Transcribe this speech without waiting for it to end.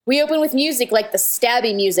We open with music like the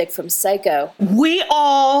stabby music from Psycho. We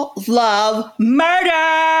all love murder!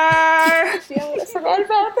 I forgot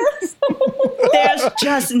about this. There's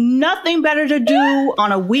just nothing better to do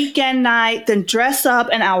on a weekend night than dress up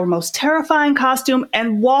in our most terrifying costume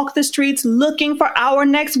and walk the streets looking for our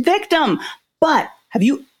next victim. But have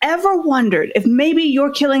you ever wondered if maybe your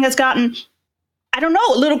killing has gotten, I don't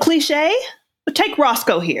know, a little cliche? But take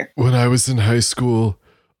Rosco here. When I was in high school,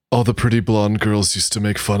 all the pretty blonde girls used to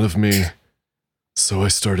make fun of me. So I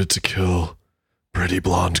started to kill pretty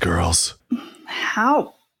blonde girls.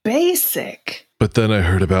 How basic. But then I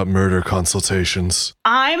heard about murder consultations.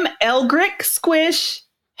 I'm Elgrick Squish,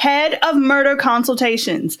 head of murder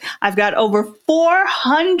consultations. I've got over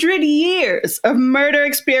 400 years of murder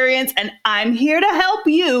experience, and I'm here to help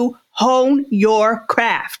you hone your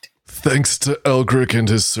craft. Thanks to Elgrick and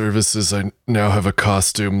his services, I now have a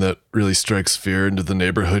costume that really strikes fear into the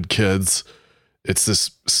neighborhood kids. It's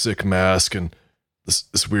this sick mask and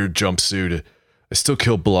this weird jumpsuit. I still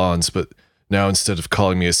kill blondes, but now instead of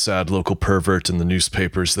calling me a sad local pervert in the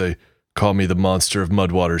newspapers, they call me the monster of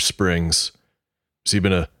Mudwater Springs. There's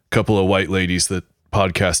even a couple of white ladies that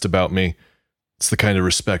podcast about me. It's the kind of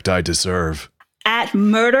respect I deserve. At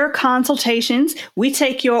Murder Consultations, we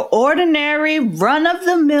take your ordinary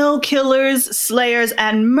run-of-the-mill killers, slayers,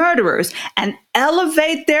 and murderers and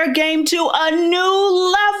elevate their game to a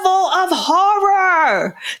new level of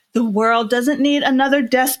horror. The world doesn't need another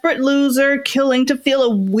desperate loser killing to feel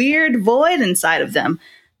a weird void inside of them.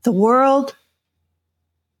 The world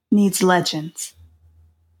needs legends.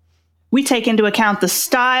 We take into account the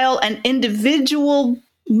style and individual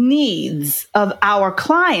needs of our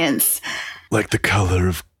clients. Like the color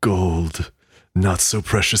of gold. Not so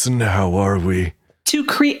precious now, are we? To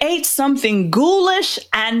create something ghoulish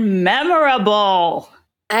and memorable.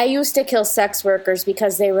 I used to kill sex workers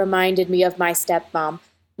because they reminded me of my stepmom.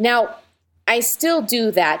 Now, I still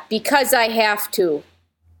do that because I have to.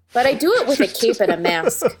 But I do it with a cape and a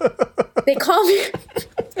mask. They call me...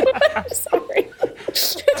 I'm sorry.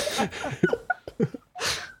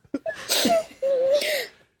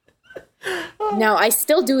 Now, I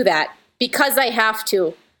still do that. Because I have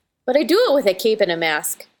to. But I do it with a cape and a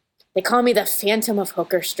mask. They call me the Phantom of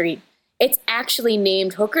Hooker Street. It's actually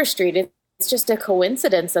named Hooker Street. It's just a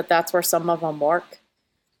coincidence that that's where some of them work.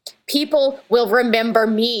 People will remember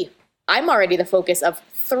me. I'm already the focus of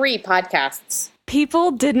 3 podcasts.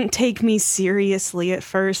 People didn't take me seriously at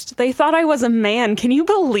first. They thought I was a man. Can you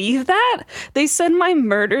believe that? They said my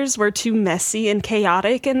murders were too messy and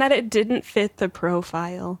chaotic and that it didn't fit the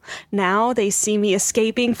profile. Now they see me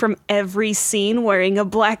escaping from every scene wearing a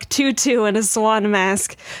black tutu and a swan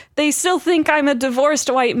mask. They still think I'm a divorced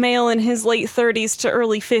white male in his late 30s to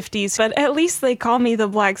early 50s, but at least they call me the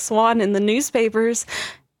Black Swan in the newspapers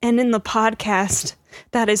and in the podcast.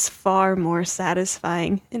 That is far more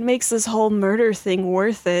satisfying. It makes this whole murder thing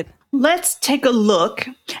worth it. Let's take a look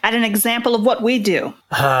at an example of what we do.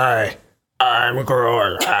 Hi, I'm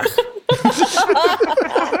Gorlak.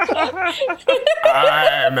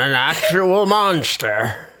 I'm an actual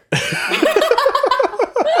monster.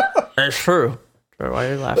 It's true. Why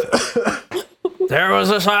are you laughing? There was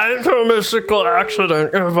a mystical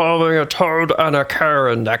accident involving a toad and a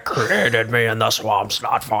Karen that created me in the swamps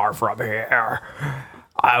not far from here.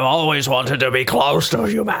 I've always wanted to be close to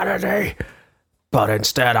humanity, but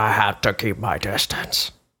instead I had to keep my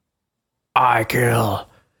distance. I kill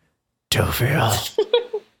to feel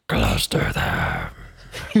close to them.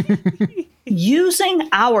 Using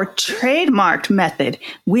our trademarked method,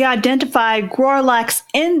 we identify Gorlak's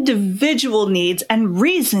individual needs and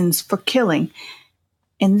reasons for killing.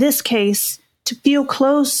 In this case, to feel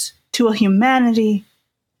close to a humanity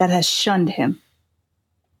that has shunned him.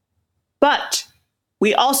 But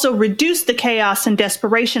we also reduce the chaos and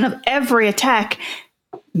desperation of every attack,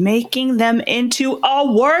 making them into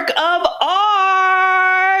a work of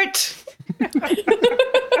art!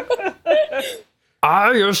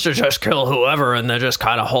 I used to just kill whoever and then just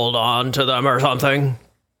kind of hold on to them or something.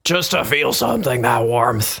 Just to feel something, that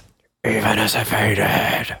warmth, even as it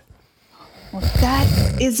faded. Well, that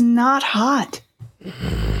is not hot.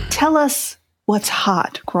 Tell us what's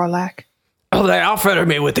hot, Gorlak. Oh, they outfitted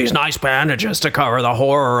me with these nice bandages to cover the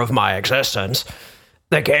horror of my existence.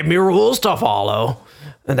 They gave me rules to follow,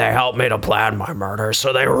 and they helped me to plan my murder,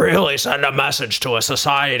 so they really send a message to a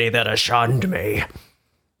society that has shunned me.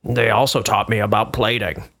 They also taught me about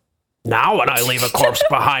plating. Now when I leave a corpse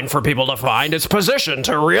behind for people to find, it's positioned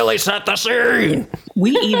to really set the scene.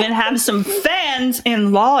 We even have some fans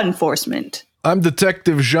in law enforcement. I'm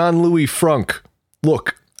Detective Jean-Louis Frunk.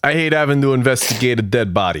 Look, I hate having to investigate a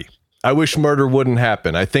dead body. I wish murder wouldn't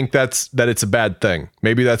happen. I think that it's a bad thing.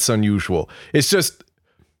 Maybe that's unusual. It's just,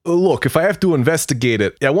 look, if I have to investigate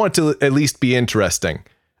it, I want it to at least be interesting.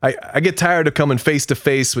 I get tired of coming face to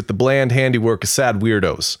face with the bland handiwork of sad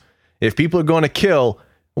weirdos. If people are going to kill,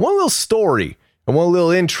 I want a little story. I want a little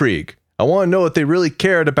intrigue. I want to know that they really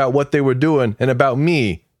cared about what they were doing and about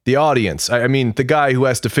me, the audience. I mean, the guy who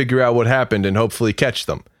has to figure out what happened and hopefully catch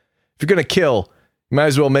them. If you're going to kill, you might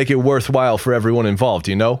as well make it worthwhile for everyone involved,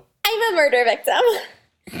 you know? I'm a murder victim.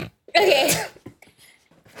 Okay.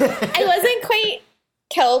 I wasn't quite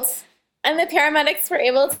killed, and the paramedics were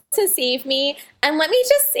able to save me. And let me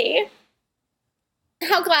just say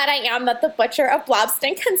how glad I am that the butcher of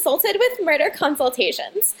Blobston consulted with Murder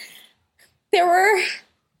Consultations. There were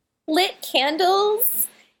lit candles.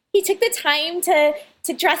 He took the time to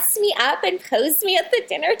dress me up and pose me at the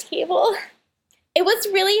dinner table. It was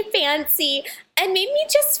really fancy and made me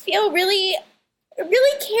just feel really,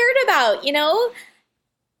 really cared about, you know?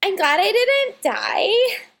 I'm glad I didn't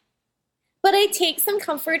die, but I take some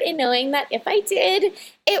comfort in knowing that if I did,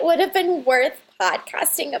 it would have been worth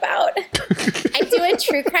podcasting about. I do a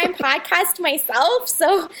true crime podcast myself,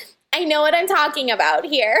 so I know what I'm talking about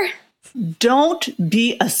here. Don't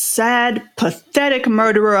be a sad, pathetic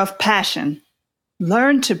murderer of passion.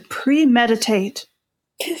 Learn to premeditate.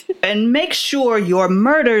 And make sure your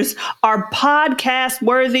murders are podcast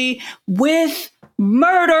worthy with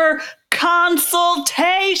Murder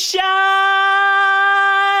Consultations.